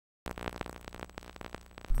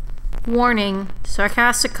Warning,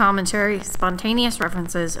 sarcastic commentary, spontaneous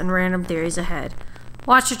references, and random theories ahead.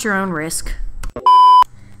 Watch at your own risk.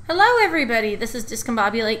 Hello everybody, this is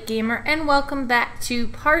Discombobulate Gamer, and welcome back to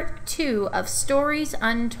part 2 of Stories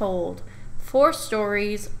Untold. 4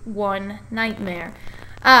 stories, 1 nightmare.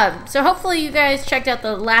 So hopefully you guys checked out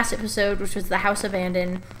the last episode, which was The House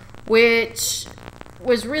Abandoned, which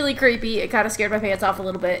was really creepy. It kind of scared my pants off a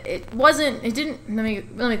little bit. Let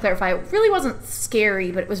me clarify, it really wasn't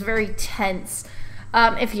scary, but it was very tense.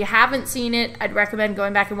 If you haven't seen it, I'd recommend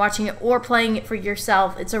going back and watching it or playing it for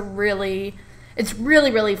yourself. It's really,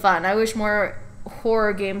 really fun. I wish more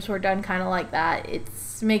horror games were done kind of like that. It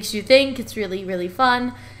makes you think. It's really, really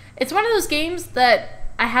fun. It's one of those games that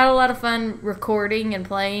I had a lot of fun recording and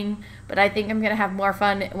playing, but I think I'm going to have more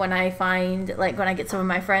fun when I get some of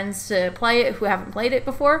my friends to play it who haven't played it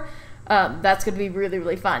before. That's going to be really,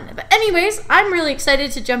 really fun. But anyways, I'm really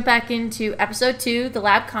excited to jump back into episode 2, the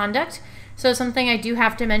lab conduct. So something I do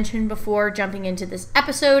have to mention before jumping into this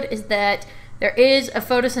episode is that there is a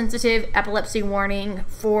photosensitive epilepsy warning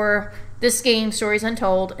for this game, Stories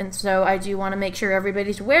Untold, and so I do want to make sure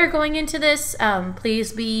everybody's aware going into this.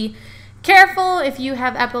 Please be careful if you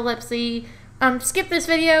have epilepsy. Skip this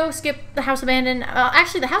video, skip The House Abandoned.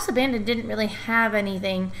 Actually, The House Abandoned didn't really have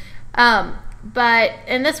anything, and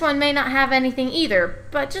this one may not have anything either,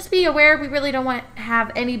 but just be aware, we really don't want to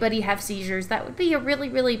have anybody have seizures. That would be a really,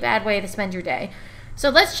 really bad way to spend your day.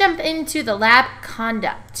 So let's jump into the lab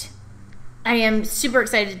conduct. I am super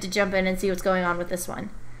excited to jump in and see what's going on with this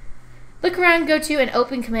one. Look around, go to, and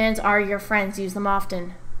open commands are your friends. Use them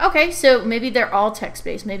often. Okay, so maybe they're all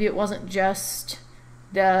text-based. Maybe it wasn't just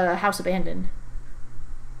The House Abandoned.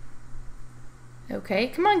 Okay,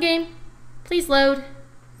 come on game. Please load.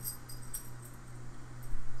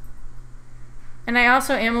 And I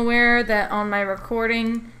also am aware that on my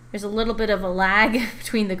recording, there's a little bit of a lag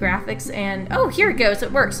between the graphics and... Oh, here it goes,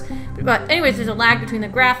 it works. But anyways, there's a lag between the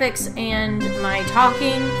graphics and my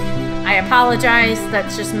talking. I apologize,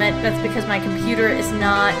 that's because my computer is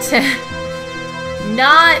not...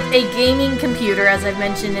 not a gaming computer, as I've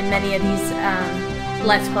mentioned in many of these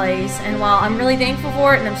Let's Plays. And while I'm really thankful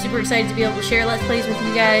for it, and I'm super excited to be able to share Let's Plays with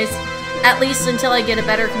you guys, at least until I get a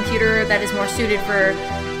better computer that is more suited for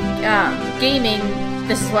gaming,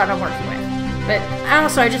 this is what I'm working with. But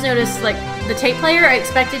also, I just noticed, like, the tape player, I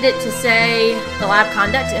expected it to say the lab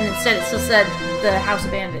conduct, and instead it still said The House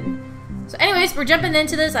Abandoned. So anyways, we're jumping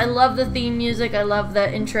into this. I love the theme music. I love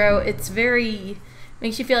the intro. It's very...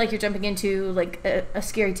 makes you feel like you're jumping into, like, a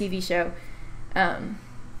scary TV show.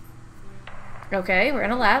 Okay, we're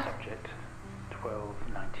in a lab. Subject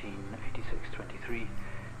 12/19/86/23,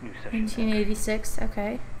 new session. 1986,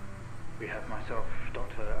 okay. We have myself,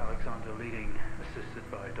 Dr. Alexander leading, assisted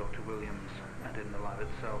by Dr. Williams, and in the lab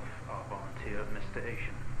itself, our volunteer, Mr.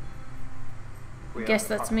 Asian. I guess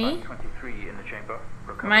that's me. 23 in the chamber.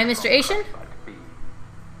 Am I Mr. Asian?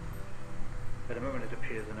 At the moment it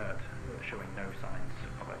appears inert, showing no signs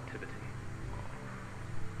of activity.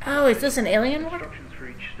 Oh, is this an alien one? Instructions for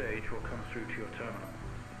each stage will come through to your terminal,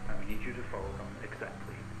 and we need you to follow them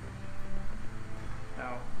exactly.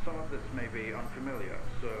 Now, some of this may be unfamiliar,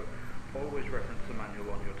 so always reference the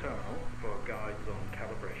manual on your terminal for guides on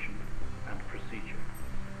calibration and procedure.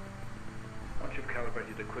 Once you've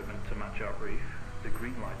calibrated equipment to match our brief, the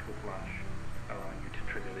green light will flash, allowing you to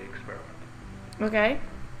trigger the experiment. Okay.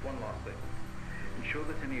 One last thing. Ensure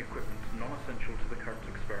that any equipment non-essential to the current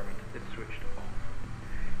experiment is switched off.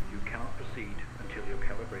 You cannot proceed until your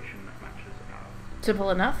calibration matches ours. Simple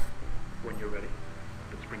enough. When you're ready,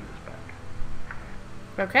 let's bring this back.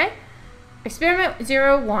 Okay. Experiment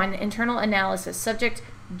 01, internal analysis. Subject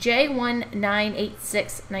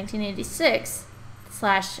J1986 1986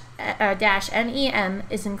 -NEM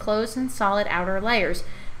is enclosed in solid outer layers.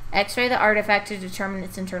 X-ray the artifact to determine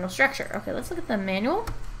its internal structure. Okay, let's look at the manual.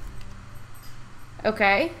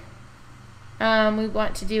 Okay. We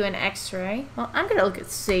want to do an X-ray. Well, I'm going to look at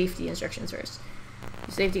safety instructions first.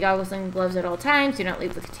 Use safety goggles and gloves at all times. Do not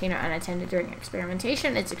leave the container unattended during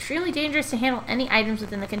experimentation. It's extremely dangerous to handle any items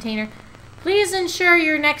within the container. Please ensure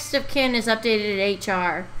your next of kin is updated at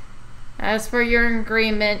HR. As for your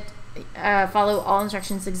agreement, follow all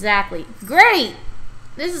instructions exactly. Great!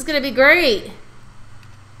 This is going to be great.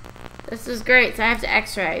 This is great. So I have to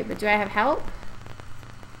X-ray, but do I have help?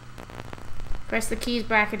 Press the keys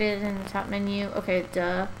bracketed in the top menu. Okay,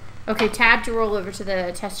 duh. Okay, tab to roll over to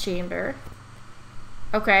the test chamber.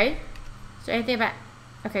 Okay. Is there anything about...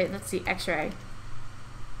 Okay, let's see. X-ray.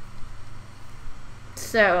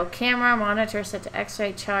 So, camera, monitor set to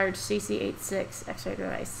X-ray, charge, CC86, X-ray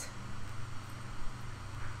device.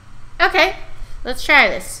 Okay, let's try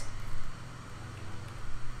this.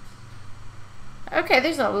 Okay,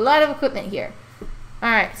 there's a lot of equipment here.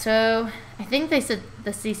 Alright, so I think they said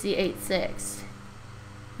the CC86.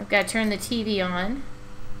 I've got to turn the TV on.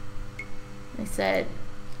 They said,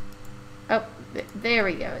 oh, there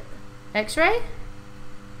we go. X-ray?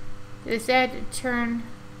 They said I had to turn,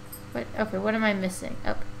 what? Okay, what am I missing?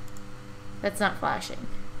 Oh, that's not flashing.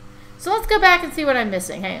 So let's go back and see what I'm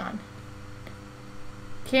missing. Hang on.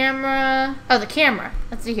 Camera. Oh, the camera.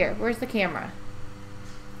 Let's see here. Where's the camera?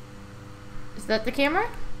 Is that the camera?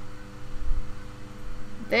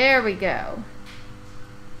 There we go.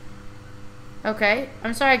 Okay.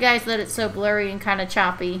 I'm sorry, guys, that it's so blurry and kind of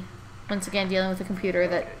choppy. Once again, dealing with a computer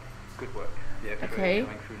that... Okay. Good work. The X-ray Okay. is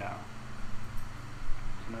coming through now.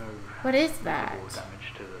 There's no What is that? visible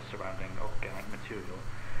damage to the surrounding organic material.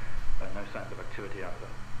 No signs of activity either.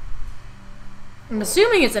 I'm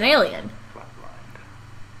assuming it's an alien. Flatlined.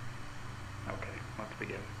 Okay, let's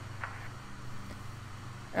begin.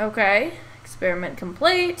 Okay. Experiment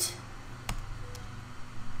complete.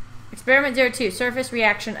 Experiment 02, surface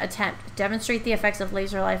reaction attempt. Demonstrate the effects of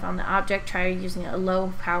laser light on the object. Try using a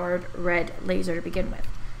low-powered red laser to begin with.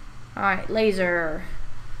 Alright, laser.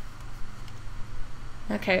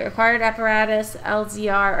 Okay, required apparatus,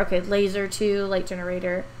 LZR. Okay, laser 2, light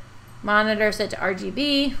generator. Monitor set to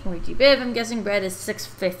RGB. RGB, I'm guessing red is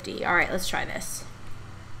 650. Alright, let's try this.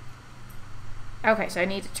 Okay, so I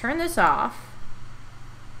need to turn this off.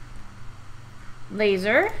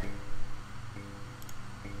 Laser.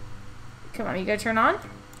 Come on, you gotta turn on?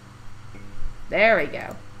 There we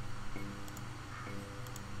go.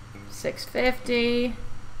 650.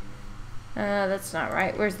 That's not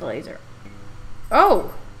right. Where's the laser?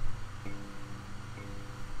 Oh!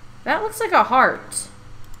 That looks like a heart.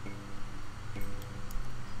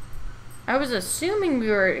 I was assuming we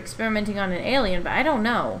were experimenting on an alien, but I don't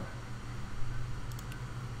know.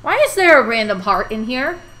 Why is there a random heart in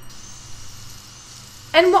here?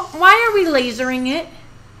 And why are we lasering it?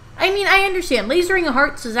 I mean, I understand. Lasering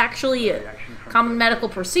hearts is actually a common medical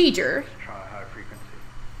procedure. Let's try a higher frequency.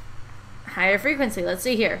 Higher frequency. Let's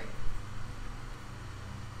see here.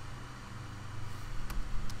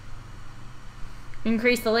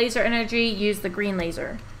 Increase the laser energy. Use the green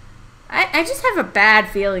laser. I just have a bad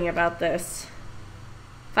feeling about this.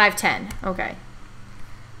 510. Okay.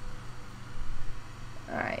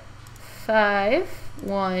 Alright. 5,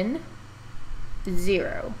 1,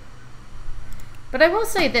 0. But I will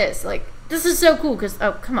say this, like, this is so cool because,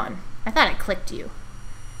 oh, come on. I thought it clicked you.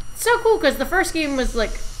 It's so cool because the first game was,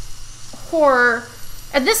 like, horror.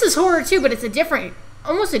 And this is horror, too, but it's a different,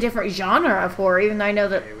 almost a different genre of horror, even though I know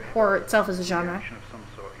that horror itself is a genre. Reaction of some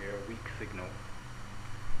sort here, a weak signal.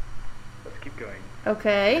 Let's keep going.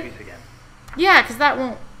 Okay. Increase again. Yeah, because that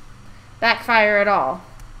won't backfire at all.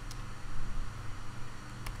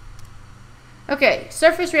 Okay,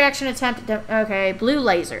 surface reaction attempt. Okay, blue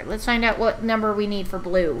laser. Let's find out what number we need for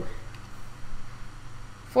blue.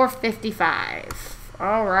 455.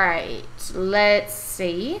 Alright, let's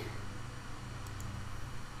see.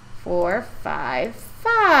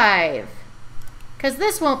 455. Because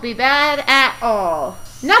this won't be bad at all.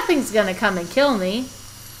 Nothing's gonna come and kill me.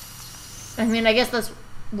 I mean, I guess that's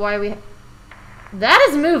why we... That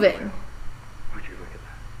is moving. Would you look at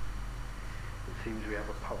that? It seems we have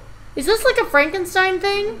a pulse. Is this like a Frankenstein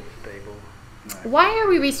thing? Stable. No. Why are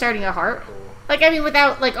we restarting a heart? Like, I mean,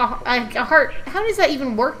 without, like, a heart... How is that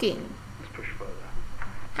even working? Let's push further.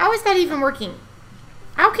 How is that even working?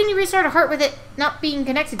 How can you restart a heart with it not being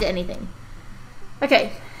connected to anything?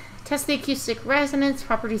 Okay. Test the acoustic resonance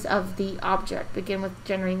properties of the object. Begin with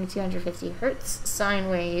generating 250 hertz sine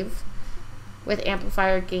wave with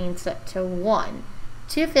amplifier gain set to 1.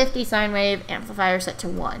 250 sine wave, amplifier set to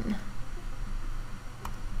 1.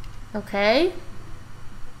 Okay.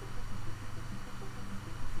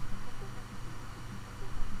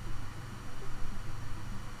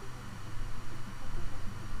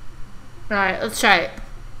 Alright, let's try it.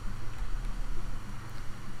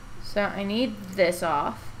 So I need this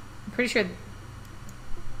off. I'm pretty sure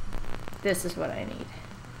this is what I need.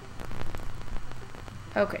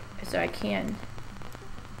 Okay, so I can...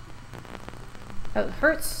 Oh, it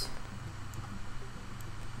hurts.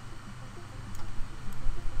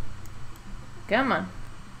 Come on.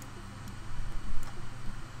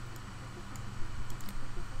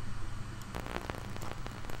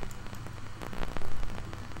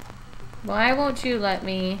 Why won't you let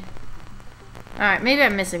me... Alright, maybe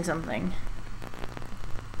I'm missing something.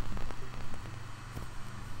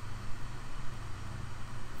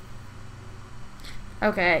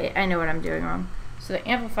 Okay, I know what I'm doing wrong. So the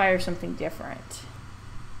amplifier is something different.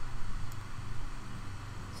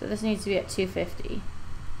 So this needs to be at 250.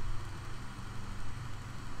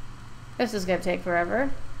 This is gonna take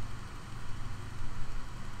forever.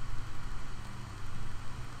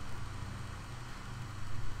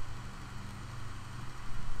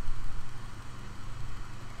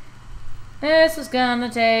 This is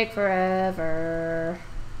gonna take forever.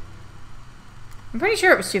 I'm pretty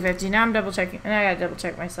sure it was 250. Now I'm double checking. And I gotta double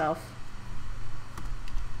check myself.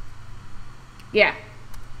 Yeah.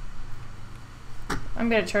 I'm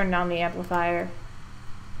gonna turn down the amplifier.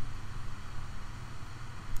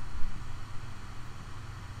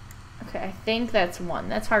 Okay, I think that's 1.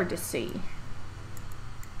 That's hard to see.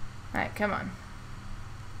 Alright, come on.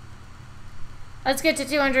 Let's get to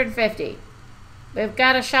 250. We've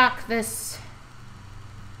got to shock this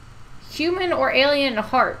human or alien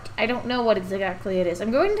heart. I don't know what exactly it is.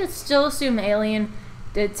 I'm going to still assume alien.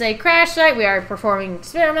 Did say crash site. We are performing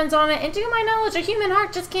experiments on it. And to my knowledge, a human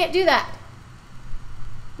heart just can't do that.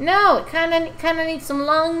 No, it kind of needs some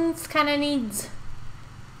lungs. Kind of needs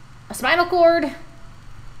a spinal cord.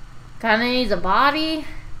 Kind of needs a body.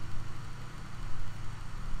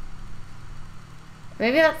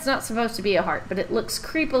 Maybe that's not supposed to be a heart, but it looks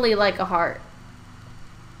creepily like a heart.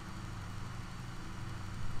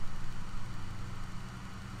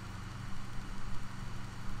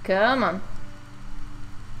 Come on.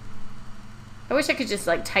 I wish I could just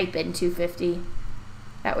like type in 250.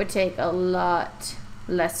 That would take a lot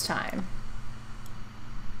less time.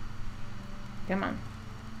 Come on.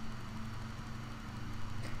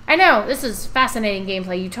 I know, this is fascinating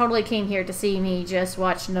gameplay. You totally came here to see me just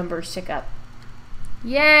watch numbers tick up.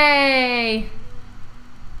 Yay!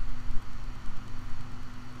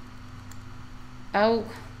 Oh.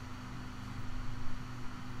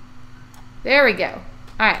 There we go.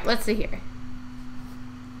 Alright, let's see here.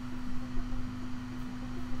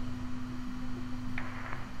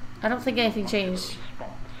 I don't think anything changed.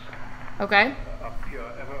 Okay. If you're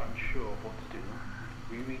ever unsure what to do,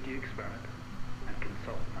 reread the experiment and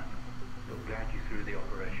consult the manual. It'll guide you through the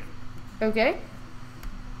operation. Okay.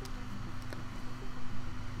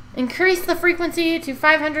 Increase the frequency to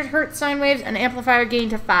 500 Hertz sine waves and amplifier gain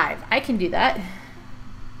to 5. I can do that.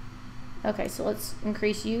 Okay, so let's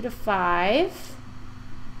increase you to 5.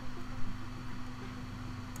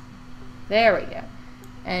 There we go.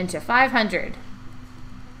 And to 500.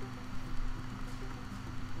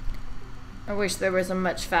 I wish there was a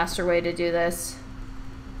much faster way to do this.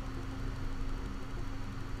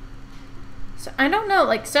 So I don't know,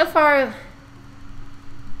 like so far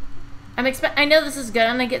I know this is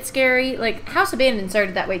gonna get scary. Like House Abandoned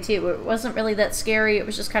started that way too. It wasn't really that scary. It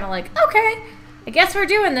was just kind of like, okay, I guess we're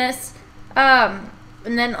doing this. And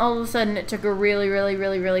then all of a sudden it took a really, really,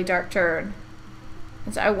 really, really dark turn.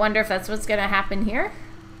 And so I wonder if that's what's gonna happen here.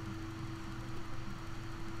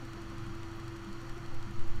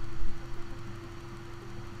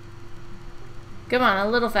 Come on, a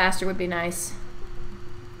little faster would be nice.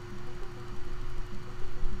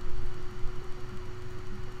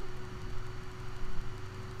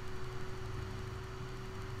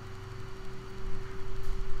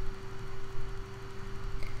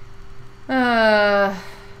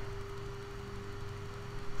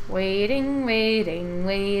 Waiting, waiting,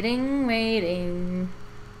 waiting, waiting.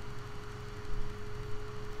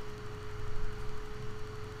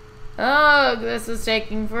 Oh, this is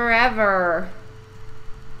taking forever.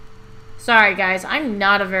 Sorry, guys. I'm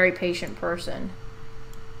not a very patient person.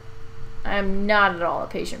 I'm not at all a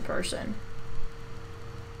patient person.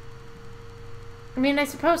 I mean, I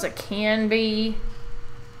suppose it can be.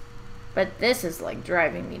 But this is, like,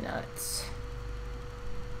 driving me nuts.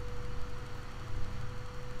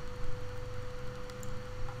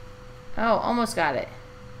 Oh, almost got it.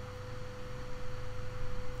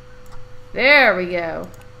 There we go.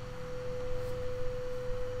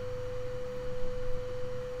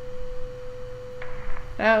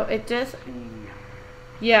 Oh, it just...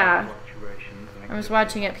 Yeah. I was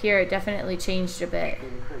watching up here. It definitely changed a bit.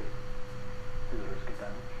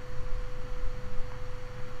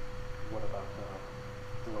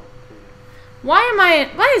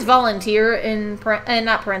 Why is volunteer in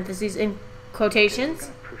not parentheses, in quotations? I'm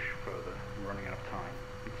gonna push further. I'm running out of time.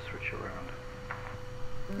 Let's switch around.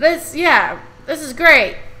 This is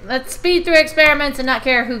great. Let's speed through experiments and not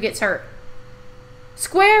care who gets hurt.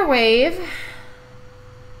 Square wave.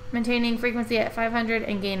 Maintaining frequency at 500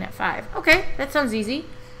 and gain at 5. Okay, that sounds easy.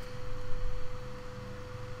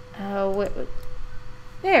 Oh,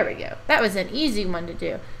 there we go. That was an easy one to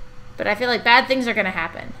do. But I feel like bad things are going to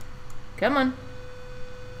happen. Come on.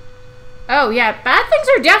 Oh, yeah, bad things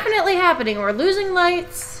are definitely happening. We're losing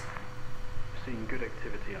lights. Seeing good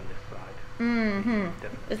activity on this side.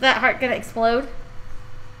 Mm-hmm. Is that heart going to explode?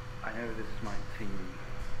 I know this might seem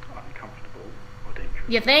uncomfortable or dangerous.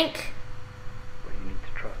 You think?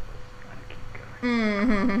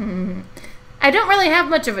 I don't really have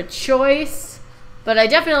much of a choice, but I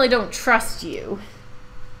definitely don't trust you.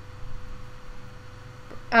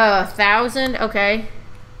 1,000? Okay.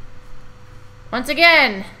 Once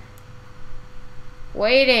again.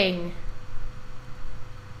 Waiting.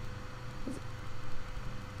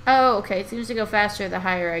 Oh, okay. It seems to go faster the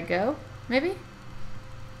higher I go. Maybe?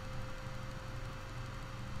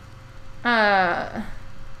 That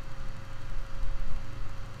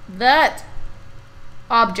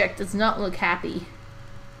object does not look happy.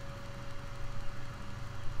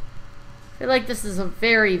 I feel like this is a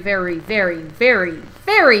very, very, very, very,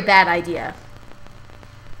 very bad idea.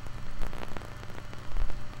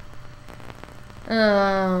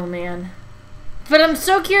 Oh, man. But I'm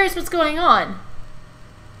so curious what's going on.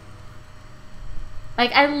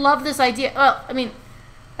 Like, I love this idea. Well, I mean,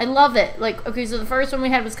 I love it. Like, okay, so the first one we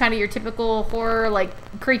had was kind of your typical horror, like,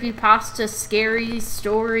 creepypasta, scary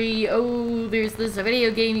story. Oh, there's this video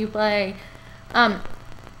game you play. But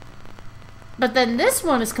then this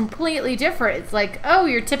one is completely different. It's like, oh,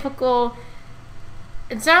 your typical...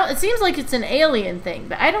 It seems like it's an alien thing,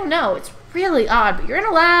 but I don't know. It's really odd. But you're in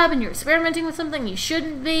a lab and you're experimenting with something you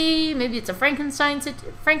shouldn't be. Maybe it's a Frankenstein's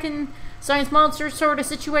monster sort of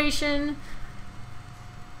situation.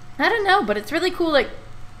 I don't know, but it's really cool. Like,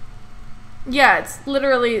 yeah, it's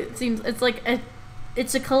literally, it seems, it's like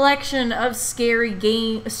it's a collection of scary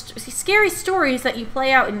stories that you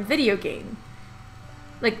play out in video game.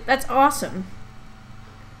 Like, that's awesome.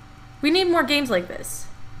 We need more games like this.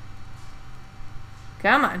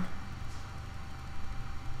 Come on.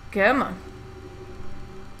 Come on.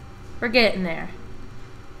 We're getting there.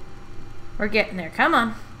 We're getting there. Come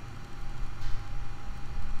on.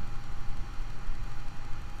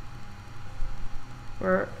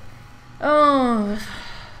 Oh.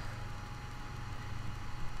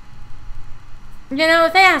 You know,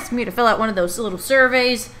 if they asked me to fill out one of those little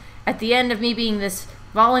surveys at the end of me being this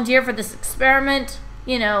volunteer for this experiment,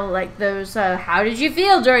 you know, like those, how did you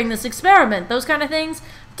feel during this experiment? Those kind of things.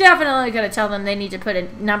 Definitely gonna tell them they need to put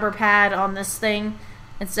a number pad on this thing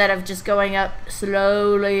instead of just going up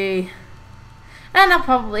slowly. And I'll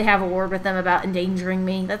probably have a word with them about endangering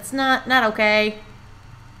me. That's not okay.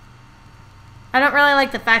 I don't really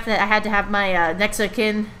like the fact that I had to have my next of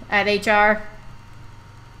kin at HR.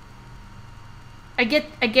 I get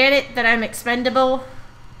it that I'm expendable,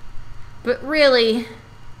 but really,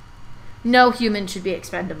 no human should be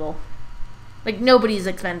expendable. Like, nobody's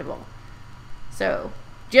expendable. So,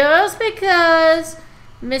 just because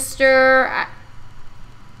I've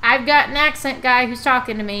got an accent guy who's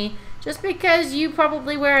talking to me, just because you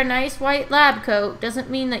probably wear a nice white lab coat doesn't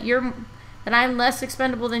mean that I'm less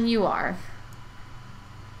expendable than you are.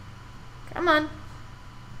 Come on.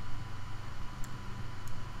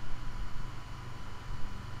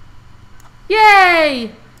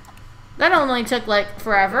 Yay! That only took, like,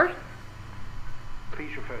 forever.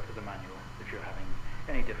 Please refer to the manual if you're having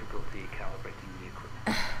any difficulty calibrating the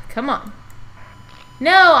equipment. Come on.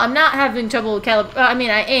 No, I'm not having trouble with I mean,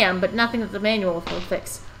 I am, but nothing that the manual will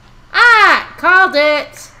fix. Ah! Called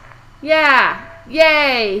it! Yeah!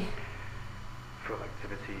 Yay! Full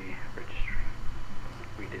activity registry.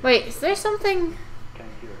 We did. Wait, is there something... Can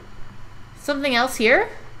you hear it? Something else here?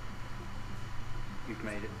 You've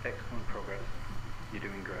made excellent progress. You're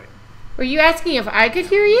doing great. Were you asking if I could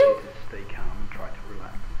hear you? Stay calm and try to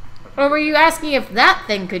relax. Or were you asking if that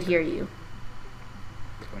thing could hear you?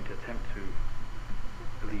 We're going to attempt to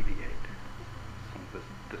alleviate some of this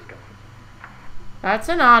discomfort. That's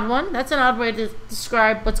an odd one. That's an odd way to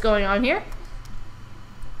describe what's going on here.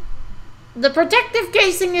 The protective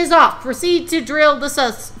casing is off. Proceed to drill the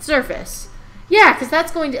surface. Yeah, because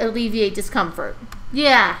that's going to alleviate discomfort.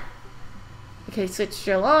 Yeah. Okay, switch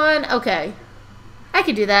drill on. Okay. I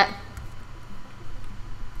can do that.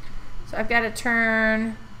 So I've got to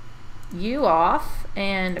turn you off,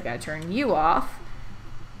 and I've got to turn you off,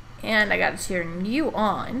 and I got to turn you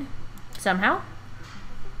on somehow.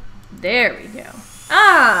 There we go.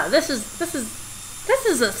 Ah, this is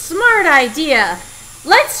a smart idea.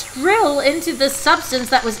 Let's drill into the substance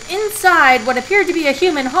that was inside what appeared to be a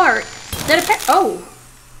human heart. Oh,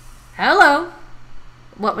 hello.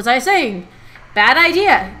 What was I saying? Bad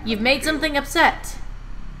idea. You've made something upset.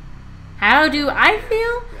 How do I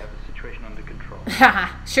feel? We have the situation under control.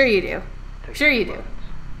 Haha, sure you do. Sure you do.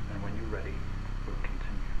 And when you're ready, we'll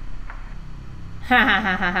continue. Ha ha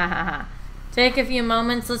ha ha ha ha. Take a few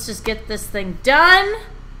moments. Let's just get this thing done.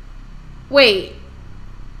 Wait.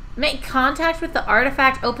 Make contact with the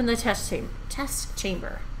artifact. Open the test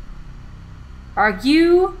chamber. Are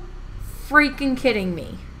you freaking kidding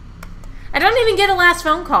me? I don't even get a last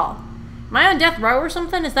phone call. Am I on death row or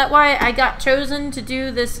something? Is that why I got chosen to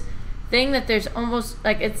do this thing that there's almost,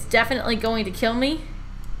 like, it's definitely going to kill me?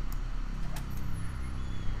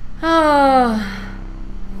 Oh.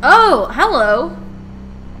 Oh, hello.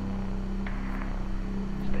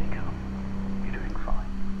 Stay calm. You're doing fine.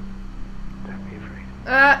 Don't be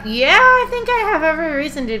afraid. Yeah, I think I have every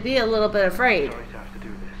reason to be a little bit afraid. Sorry to have to do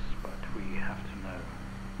this, but we have to know.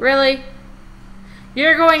 Really?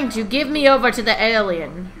 You're going to give me over to the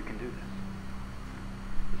alien. You can do this.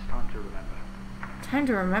 It's time to remember. Time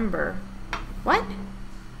to remember. What?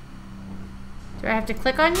 Do I have to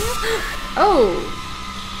click on you? Oh.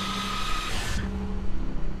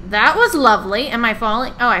 That was lovely. Am I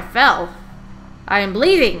falling? Oh, I fell. I am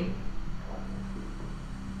bleeding.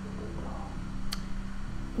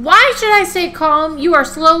 Why should I stay calm? You are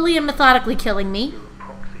slowly and methodically killing me. You're a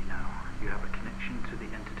proxy now. You have a connection to the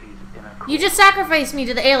entity's inner core. You just sacrificed me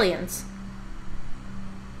to the aliens.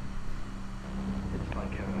 It's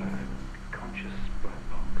like a conscious black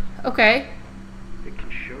box. Okay. It can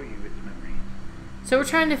show you its memories. So we're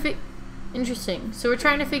trying to Interesting. So we're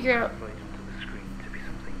trying to figure out... Translate onto the screen to be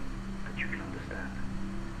something that you can understand.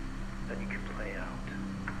 That you can play out.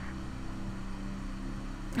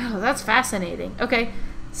 Oh, that's fascinating. Okay.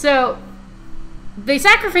 So, they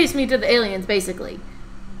sacrificed me to the aliens, basically.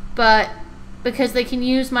 But, because they can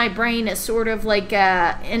use my brain as sort of like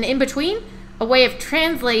an in-between, a way of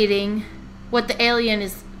translating what the alien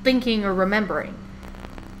is thinking or remembering.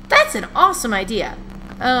 That's an awesome idea.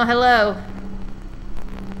 Oh, hello.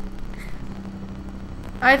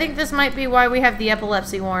 I think this might be why we have the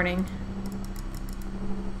epilepsy warning.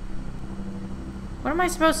 What am I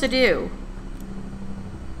supposed to do?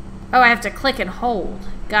 Oh, I have to click and hold.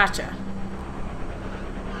 Gotcha.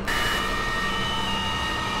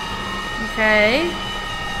 Okay.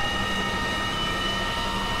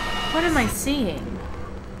 What am I seeing?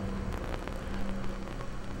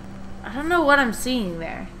 I don't know what I'm seeing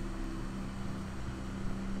there.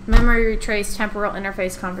 Memory retrace temporal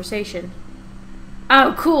interface conversation.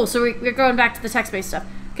 Oh, cool. So we're going back to the text-based stuff.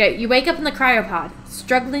 Okay, you wake up in the cryopod.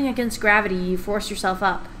 Struggling against gravity, you force yourself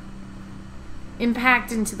up.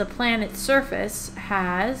 Impact into the planet's surface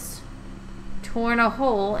has torn a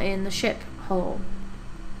hole in the ship hull.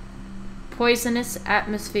 Poisonous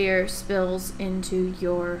atmosphere spills into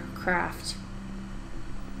your craft.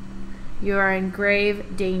 You are in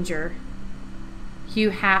grave danger. You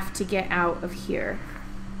have to get out of here.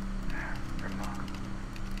 Remarkable.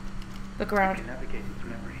 Look around. You can navigate its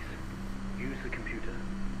memories. Use the computer.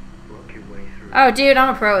 Work your way through. Oh, dude,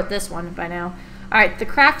 I'm a pro at this one by now. Alright, the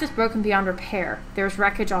craft is broken beyond repair. There's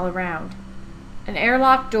wreckage all around. An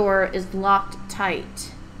airlock door is locked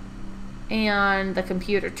tight. And the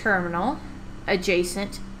computer terminal,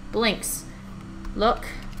 adjacent, blinks. Look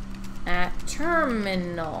at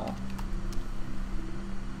terminal.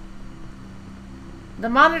 The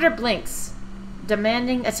monitor blinks,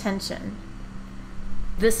 demanding attention.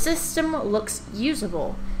 The system looks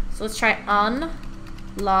usable. So let's try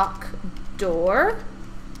unlock door.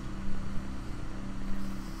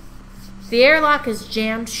 The airlock is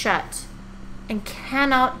jammed shut and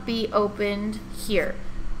cannot be opened here.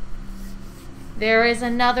 There is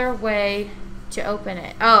another way to open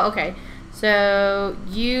it. Oh, okay. So,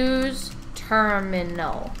 use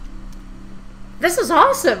terminal. This is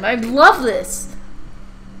awesome. I love this.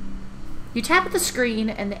 You tap at the screen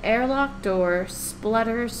and the airlock door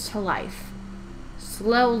splutters to life,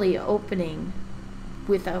 slowly opening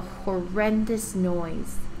with a horrendous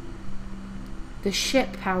noise. The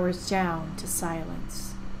ship powers down to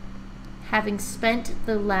silence, having spent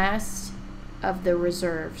the last of the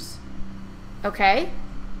reserves. Okay.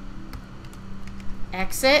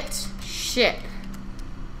 Exit ship.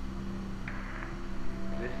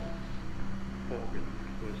 This organ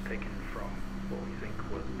was taken from what we think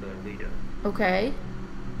was the leader. Okay.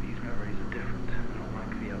 These memories are different,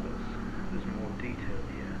 unlike the others. There's more detail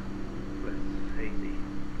here. Less hazy.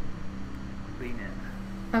 Lean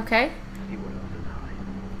in. Okay. See what else is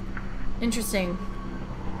hiding. Interesting.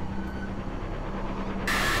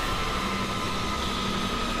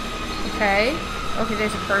 Okay. Okay,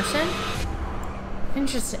 there's a person.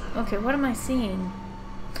 Interesting. Okay, what am I seeing?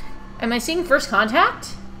 Am I seeing first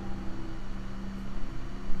contact?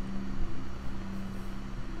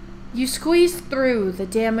 You squeeze through the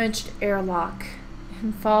damaged airlock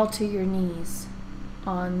and fall to your knees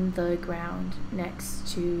on the ground next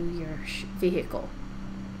to your vehicle.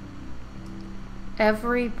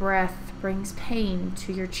 Every breath brings pain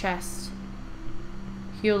to your chest.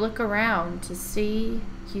 You look around to see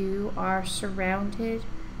you are surrounded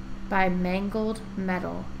by mangled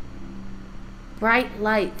metal. Bright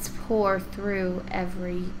lights pour through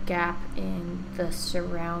every gap in the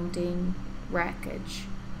surrounding wreckage.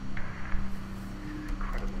 This is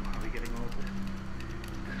incredible. How are we getting all of this?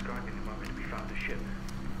 It's describing the moment we found the ship.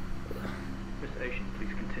 Mr. Asian, please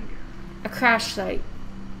continue. A crash site.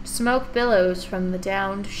 Smoke billows from the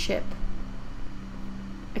downed ship.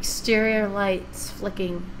 Exterior lights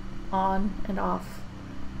flicking on and off.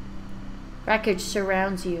 Wreckage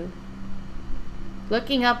surrounds you.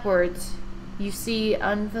 Looking upwards, you see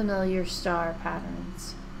unfamiliar star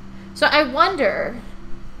patterns. So I wonder,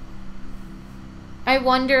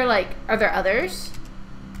 like, are there others?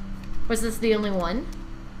 Was this the only one?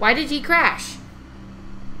 Why did he crash?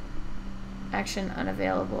 Action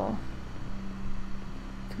unavailable.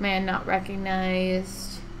 Command not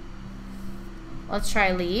recognized. Let's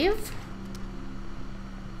try leave.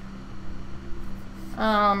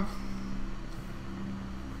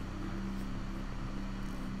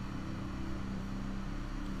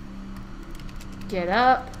 Get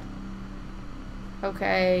up.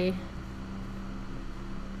 Okay.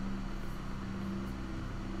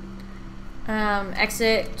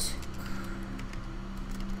 Exit.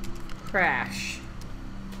 Crash.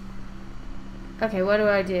 Okay, what do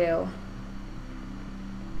I do?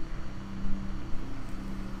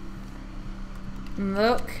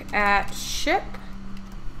 Look at ship.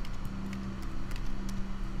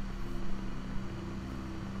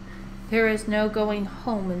 There is no going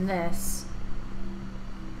home in this.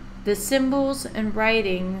 The symbols and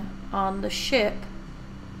writing on the ship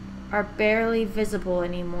are barely visible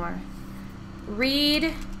anymore.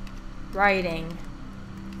 Read writing.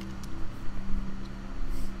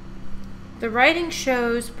 The writing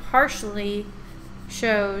partially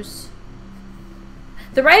shows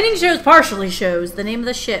the name of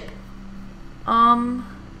the ship. Omnis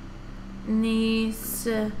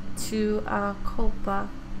to culpa.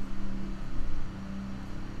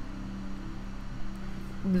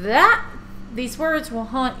 These words will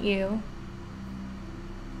haunt you.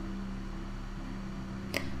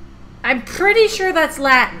 I'm pretty sure that's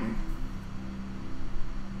Latin.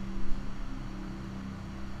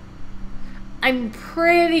 I'm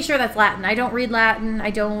pretty sure that's Latin. I don't read Latin.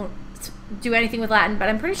 I don't do anything with Latin, but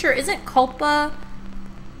I'm pretty sure, isn't culpa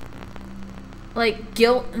like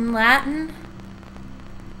guilt in Latin?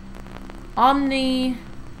 Omni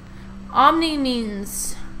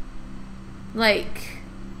means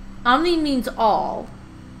omni means all.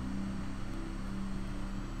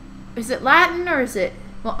 Is it Latin or is it,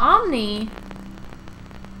 well, omni,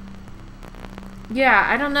 yeah,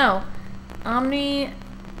 I don't know. Omnis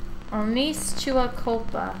tua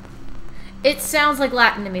culpa. It sounds like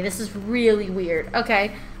Latin to me. This is really weird.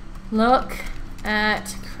 Okay. Look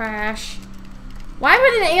at crash. Why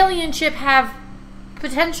would an alien ship have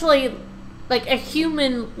potentially like a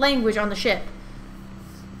human language on the ship?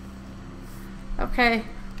 Okay.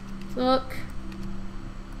 Look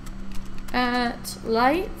at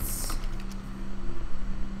lights.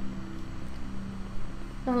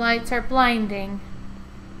 The lights are blinding.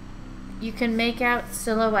 You can make out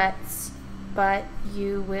silhouettes, but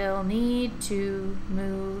you will need to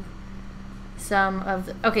move some of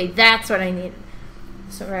the... Okay, that's what I need.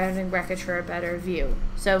 Surrounding wreckage for a better view.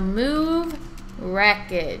 So move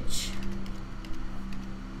wreckage.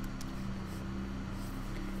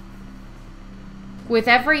 With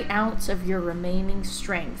every ounce of your remaining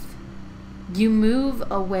strength, you move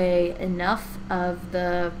away enough of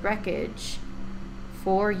the wreckage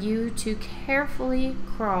for you to carefully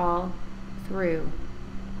crawl through.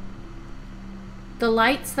 The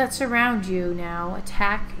lights that surround you now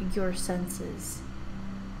attack your senses.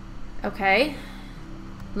 Okay.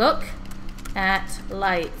 Look at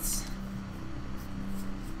lights.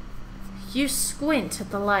 You squint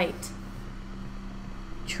at the light,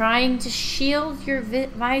 trying to shield your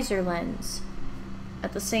visor lens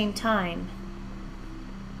at the same time.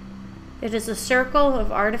 It is a circle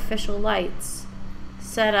of artificial lights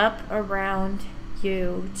set up around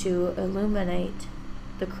you to illuminate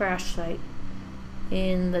the crash site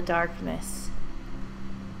in the darkness.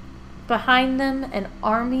 Behind them, an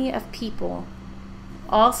army of people,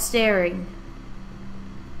 all staring.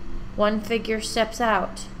 One figure steps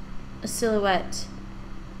out, a silhouette,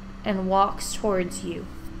 and walks towards you.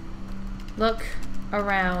 Look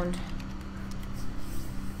around.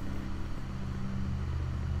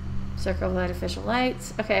 Circle of artificial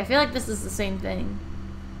lights. Okay, I feel like this is the same thing.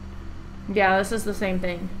 Yeah, this is the same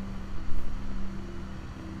thing.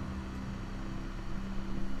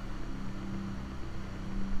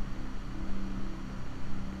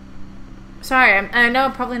 Sorry, I know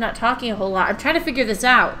I'm probably not talking a whole lot. I'm trying to figure this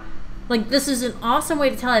out. Like, this is an awesome way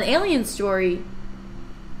to tell an alien story.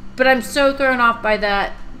 But I'm so thrown off by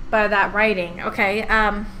that writing. Okay,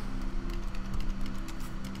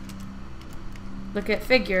 look at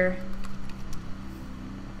figure.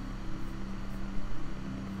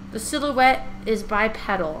 The silhouette is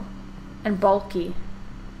bipedal and bulky.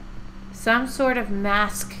 Some sort of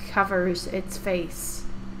mask covers its face.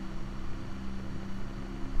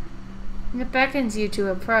 It beckons you to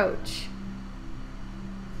approach.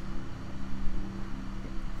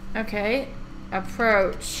 Okay,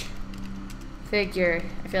 approach. Figure.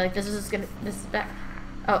 I feel like this is back.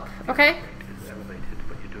 Oh, okay. It's elevated,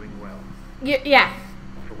 but you're doing well. Yeah.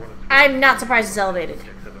 For what it's worth, I'm not surprised it's elevated.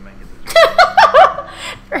 subjects ever make it this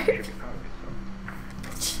far. You should be proud of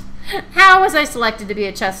yourself. How was I selected to be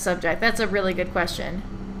a chess subject? That's a really good question.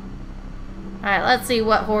 Alright, let's see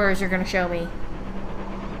what horrors you're going to show me.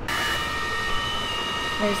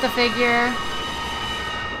 There's the figure.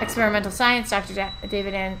 Experimental science, Dr.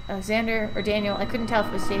 David Alexander, or Daniel. I couldn't tell if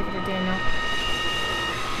it was David or Daniel.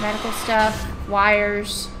 Medical stuff.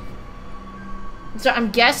 Wires. So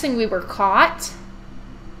I'm guessing we were caught.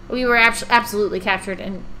 We were absolutely captured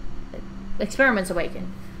and experiments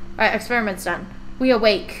awakened. Experiments done. We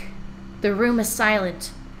awake. The room is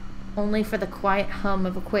silent, only for the quiet hum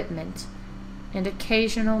of equipment and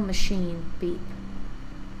occasional machine beep.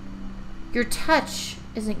 Your touch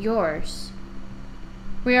isn't yours.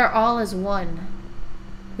 We are all as one.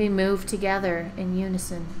 We move together in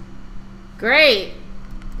unison. Great!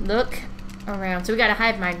 Look around. So we got a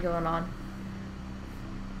hive mind going on.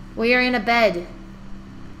 We are in a bed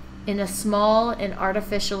in a small and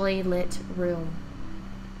artificially lit room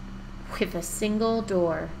with a single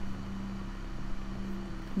door.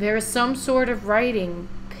 There is some sort of writing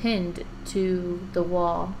pinned to the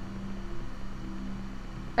wall.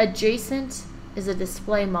 Adjacent is a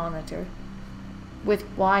display monitor with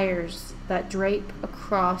wires that drape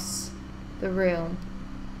across the room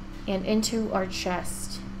and into our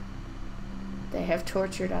chest. They have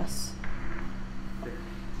tortured us. This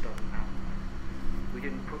doesn't happen. We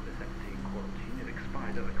didn't put this entity in quarantine. It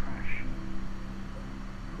expired at a crash.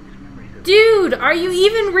 Whose memories are Dude, are you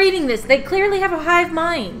even reading this? They clearly have a hive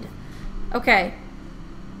mind. Okay.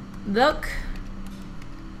 Look.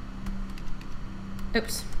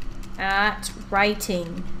 Oops. At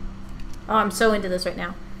writing. Oh, I'm so into this right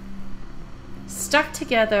now. Stuck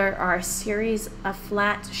together are a series of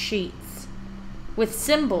flat sheets with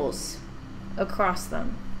symbols across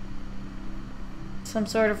them. Some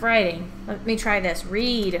sort of writing. Let me try this.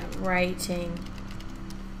 Read writing.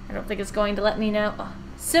 I don't think it's going to let me know. Oh.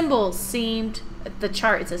 Symbols seemed, the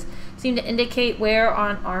chart it says, seemed to indicate where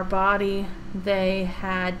on our body they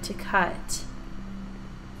had to cut.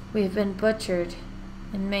 We have been butchered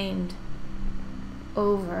and maimed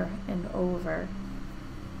over and over.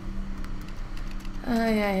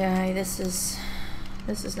 Ay, ay, ay, this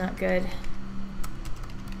is not good.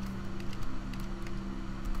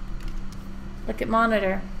 Look at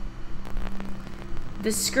monitor.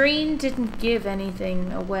 The screen didn't give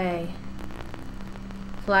anything away.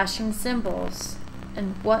 Flashing symbols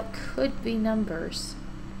and what could be numbers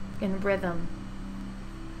in rhythm.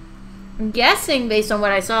 I'm guessing, based on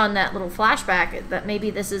what I saw in that little flashback, that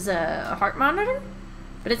maybe this is a heart monitor?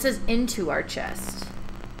 But it says into our chest.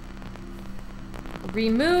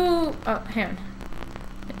 Remove... Oh, hang on.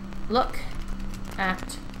 Look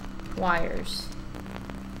at wires.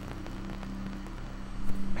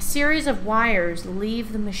 A series of wires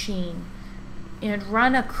leave the machine and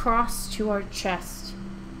run across to our chest,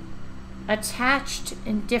 attached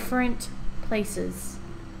in different places.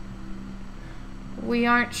 We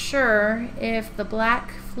aren't sure if the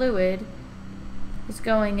black fluid is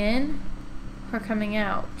going in or coming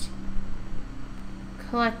out.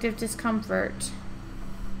 Collective discomfort.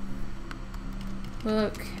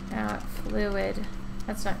 Look at fluid.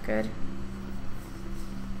 That's not good.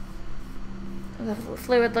 The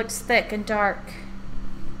fluid looks thick and dark.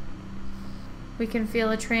 We can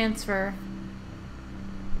feel a transfer,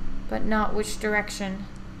 but not which direction.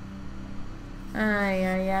 Ay,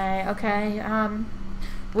 ay, ay. Okay,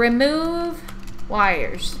 remove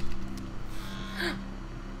wires.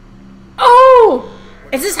 Oh!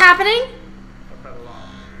 Is this happening? What's that alarm?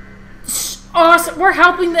 Awesome. We're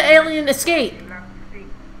helping the alien escape.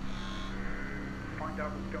 Find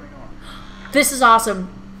out what's going on. This is awesome.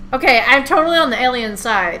 Okay, I'm totally on the alien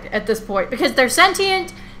side at this point because they're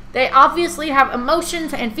sentient. They obviously have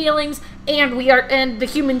emotions and feelings, and the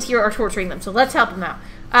humans here are torturing them. So let's help them out.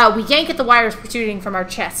 We yank at the wires protruding from our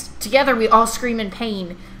chest. Together, we all scream in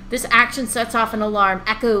pain. This action sets off an alarm,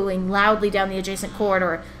 echoing loudly down the adjacent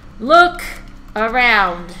corridor. Look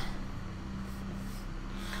around.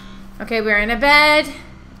 Okay, we're in a bed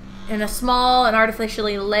in a small and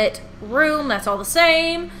artificially lit room that's all the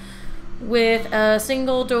same, with a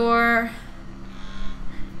single door.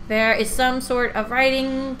 There is some sort of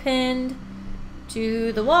writing pinned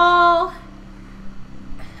to the wall.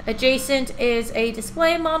 Adjacent is a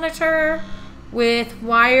display monitor with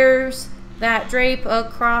wires that drape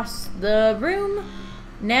across the room,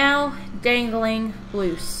 now dangling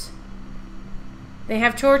loose. They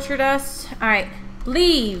have tortured us. Alright,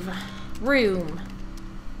 leave room.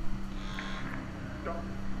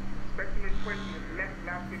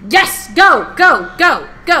 Yes! Go! Go! Go!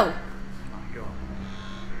 Go! My God.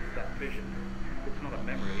 That vision. It's not a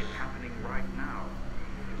memory, it's happening right now.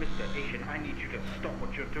 Mr. Asian, I need you to stop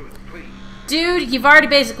what you're doing, please. Dude, you've already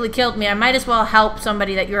basically killed me. I might as well help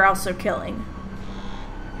somebody that you're also killing.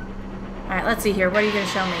 Alright, let's see here. What are you going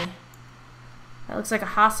to show me? That looks like a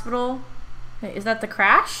hospital. Wait, is that the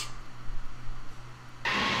crash?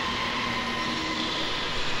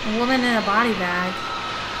 A woman in a body bag.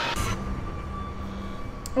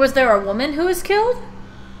 Was there a woman who was killed?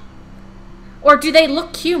 Or do they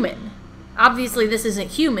look human? Obviously this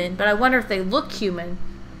isn't human, but I wonder if they look human.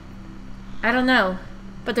 I don't know.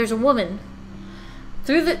 But there's a woman.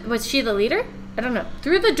 Was she the leader? I don't know.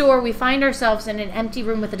 Through the door, we find ourselves in an empty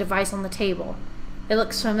room with a device on the table. It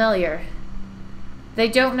looks familiar. They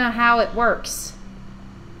don't know how it works.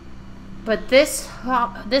 But this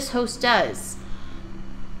host does.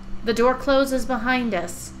 The door closes behind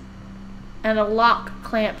us, and a lock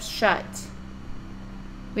clamps shut.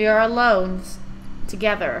 We are alone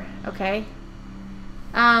together, okay?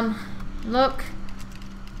 Look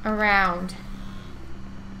around.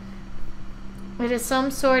 It is some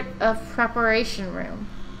sort of preparation room.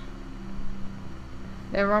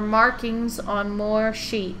 There are markings on more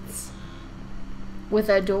sheets, with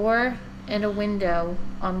a door and a window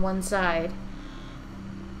on one side.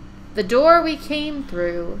 The door we came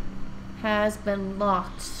through has been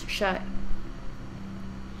locked shut.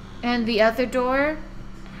 And the other door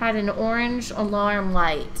had an orange alarm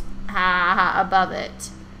light above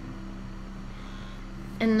it.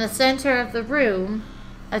 In the center of the room,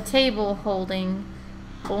 a table holding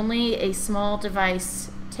only a small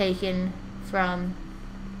device taken from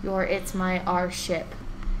your It's My R ship.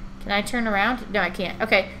 Can I turn around? No, I can't.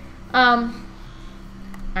 Okay.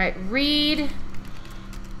 Alright, read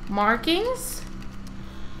markings.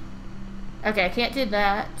 Okay, I can't do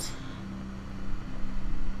that.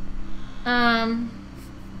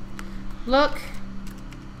 Look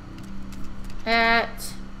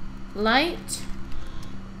at light.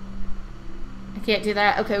 I can't do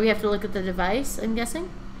that. Okay, we have to look at the device, I'm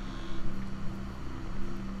guessing.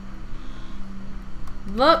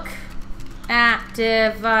 Look at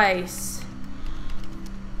device.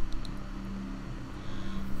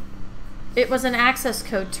 It was an access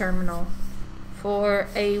code terminal for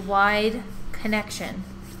a wide connection,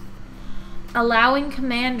 allowing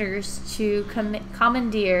commanders to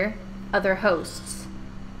commandeer other hosts.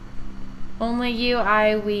 Only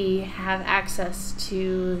we have access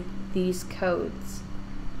to these codes.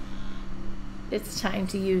 It's time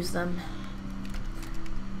to use them.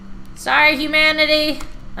 Sorry, humanity.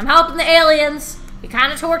 I'm helping the aliens. We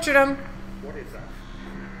kind of tortured them. What is that?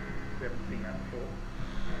 We haven't seen that before.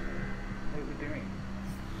 What is it doing?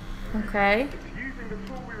 Okay. It's using the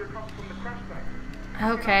tool we recovered from the crash site.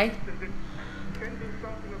 Okay. Sending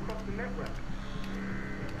something across the network.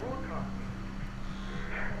 Broadcasting.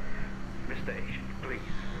 Mr. Asian, please.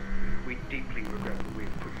 We deeply regret what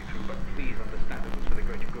we've put you through, but please understand it was for the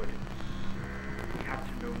greater good. We have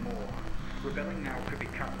to know more. Rebelling now could be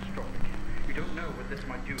catastrophic. You don't know what this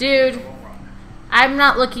might do in the long run. I'm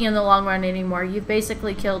not looking in the long run anymore. You've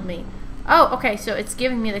basically killed me. Oh, okay, so it's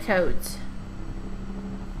giving me the codes.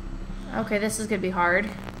 Okay, this is gonna be hard.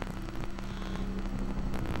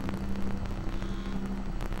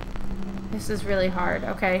 This is really hard.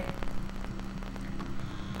 Okay.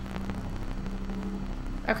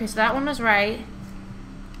 Okay, so that one was right.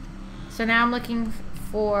 So now I'm looking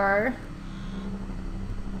for...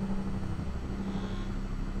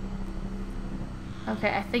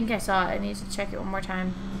 Okay, I think I saw it. I need to check it one more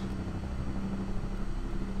time.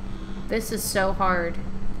 This is so hard.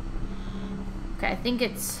 Okay, I think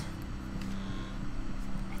it's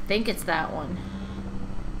that one.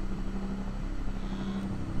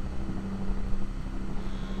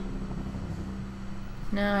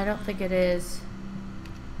 No, I don't think it is.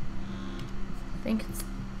 I think it's...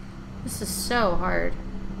 This is so hard.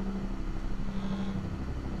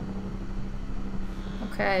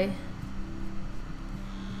 Okay.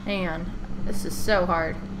 Hang on. This is so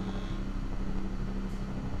hard.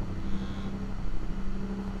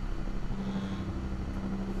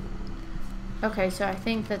 Okay, so I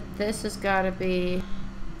think that this has got to be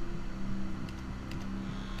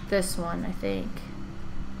this one, I think.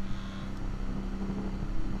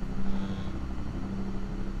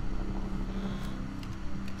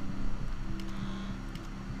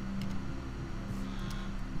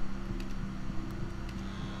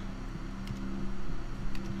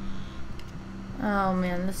 Oh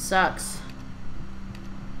man, this sucks.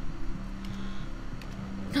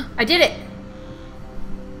 I did it!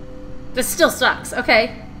 This still sucks,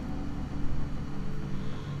 okay.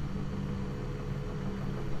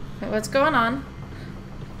 Wait, what's going on?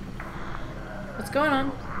 What's going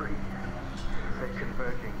on?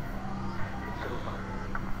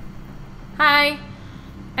 Hi.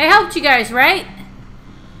 I helped you guys, right?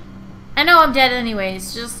 I know I'm dead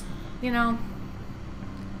anyways, just, you know.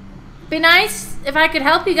 Be nice if I could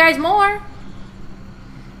help you guys more.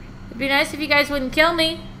 It'd be nice if you guys wouldn't kill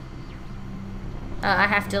me. I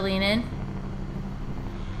have to lean in.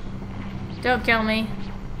 Don't kill me.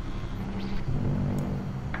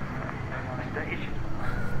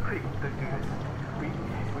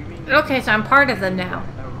 Okay, so I'm part of them now.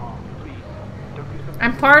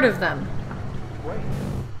 I'm part of them.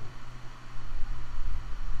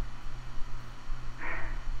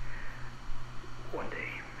 One day,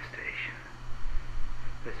 station.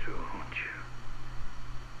 This will haunt you.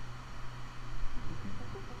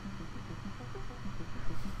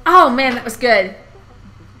 Oh man, that was good.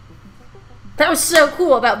 That was so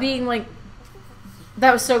cool about being like...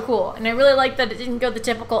 That was so cool. And I really like that it didn't go the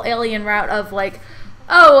typical alien route of like,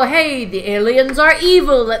 oh, hey, the aliens are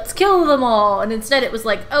evil, let's kill them all. And instead it was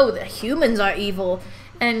like, oh, the humans are evil.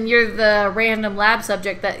 And you're the random lab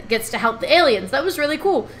subject that gets to help the aliens. That was really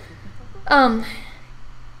cool. That one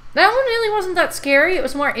really wasn't that scary. It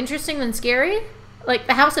was more interesting than scary. Like,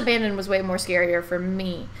 the House Abandoned was way more scarier for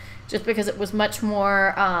me. Just because it was much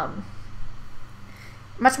more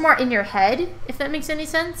in your head, if that makes any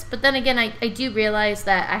sense. But then again, I do realize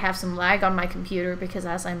that I have some lag on my computer because,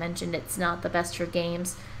 as I mentioned, it's not the best for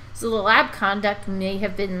games. So the lab conduct may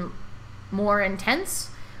have been more intense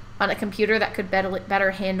on a computer that could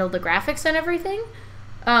better handle the graphics and everything.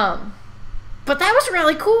 But that was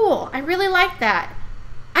really cool. I really like that.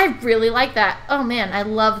 I really like that. Oh man, I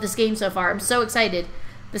love this game so far. I'm so excited.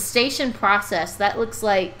 The station process, that looks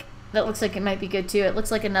like it might be good too. It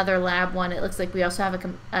looks like another lab one. It looks like we also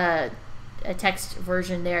have a text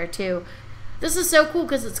version there too. This is so cool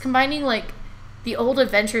because it's combining like the old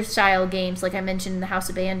adventure style games, like I mentioned in the House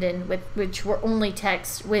Abandoned, which were only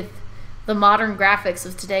text, with the modern graphics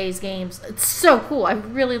of today's games. It's so cool. I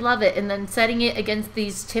really love it. And then setting it against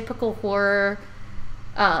these typical horror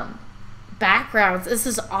backgrounds. This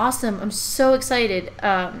is awesome. I'm so excited.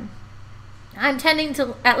 I'm tending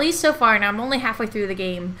to, at least so far, and I'm only halfway through the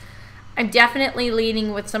game, I'm definitely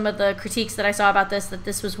leaning with some of the critiques that I saw about this, that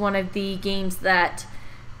this was one of the games that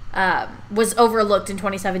was overlooked in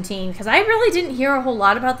 2017, because I really didn't hear a whole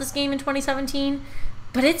lot about this game in 2017,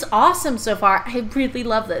 but it's awesome so far. I really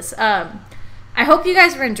love this. I hope you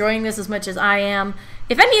guys are enjoying this as much as I am.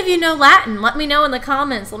 If any of you know Latin, let me know in the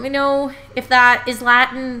comments. Let me know if that is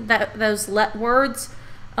Latin, those words,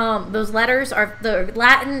 those letters are the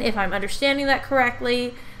Latin, if I'm understanding that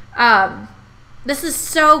correctly. This is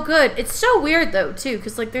so good. It's so weird though too,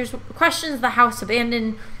 because like there's questions the House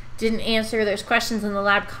Abandoned didn't answer. There's questions in the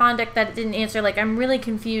lab conduct that it didn't answer. Like, I'm really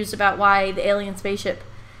confused about why the alien spaceship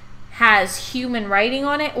has human writing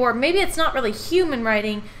on it, or maybe it's not really human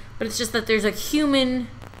writing, but it's just that there's a human,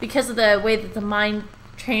 because of the way that the mind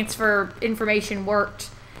transfer information worked.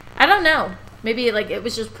 I don't know. Maybe like it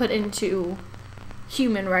was just put into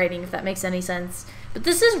human writing, if that makes any sense. But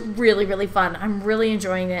this is really, really fun. I'm really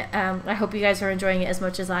enjoying it. I hope you guys are enjoying it as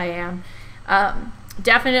much as I am.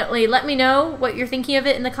 Definitely let me know what you're thinking of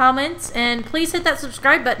it in the comments, and please hit that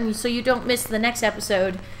subscribe button so you don't miss the next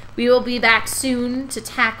episode. We will be back soon to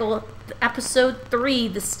tackle episode 3,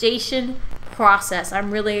 the station process.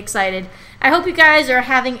 I'm really excited. I hope you guys are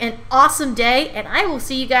having an awesome day, and I will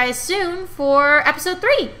see you guys soon for episode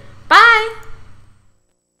 3. Bye!